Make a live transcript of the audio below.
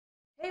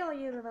Hey all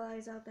you evil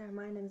eyes out there,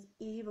 my name's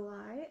Evil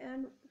Eye,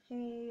 and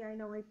hey, I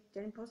know I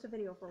didn't post a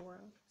video for a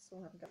while.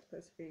 Still haven't got to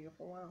post a video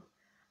for a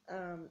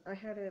while. I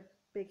had a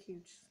big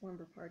huge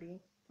slumber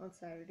party on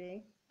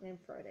Saturday and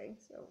Friday,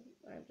 so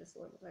I'm just a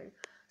little tired.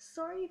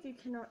 Sorry if you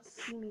cannot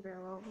see me very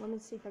well. Let me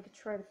see if I could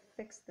try to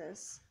fix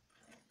this.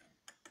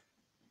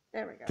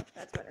 There we go,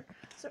 that's better.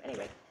 So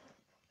anyway,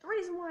 the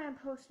reason why I'm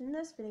posting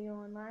this video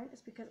online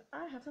is because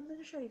I have something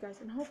to show you guys,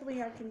 and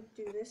hopefully I can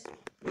do this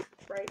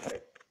right,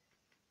 but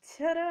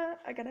ta-da!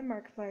 I got a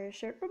Markiplier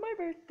shirt for my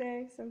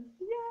birthday, so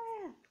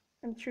yeah!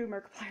 I'm a true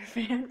Markiplier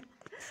fan.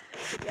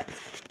 Yes,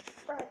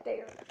 right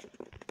there.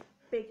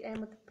 Big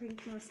M with the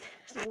pink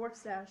mustache, the warp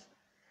stash.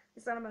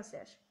 It's not a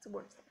mustache, it's a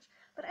warp stash.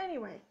 But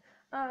anyway,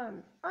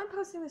 I'm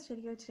posting this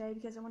video today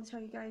because I want to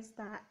tell you guys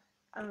that,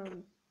 well,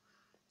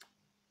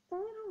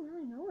 I don't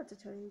really know what to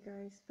tell you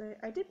guys, but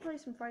I did play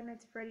some Five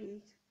Nights at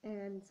Freddy,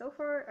 and so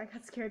far I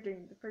got scared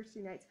during the first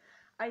 2 nights.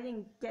 I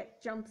didn't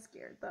get jump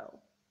scared though.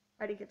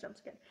 I didn't get jump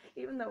scared,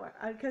 even though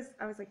because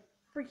I was like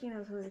freaking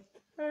out. So I was like,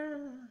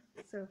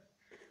 ah. So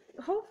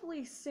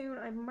hopefully soon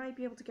I might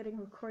be able to get a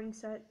recording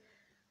set.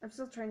 I'm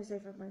still trying to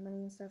save up my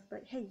money and stuff,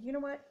 but hey, you know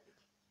what?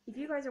 If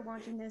you guys are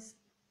watching this,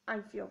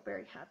 I feel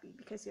very happy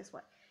because guess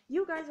what?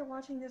 You guys are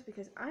watching this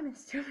because I'm a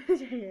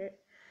stupid idiot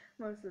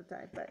most of the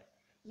time, but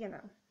you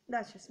know,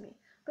 that's just me.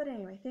 But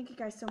anyway, thank you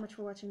guys so much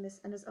for watching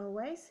this, and as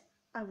always,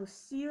 I will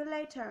see you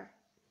later.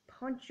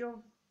 Punch your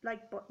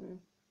like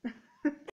button.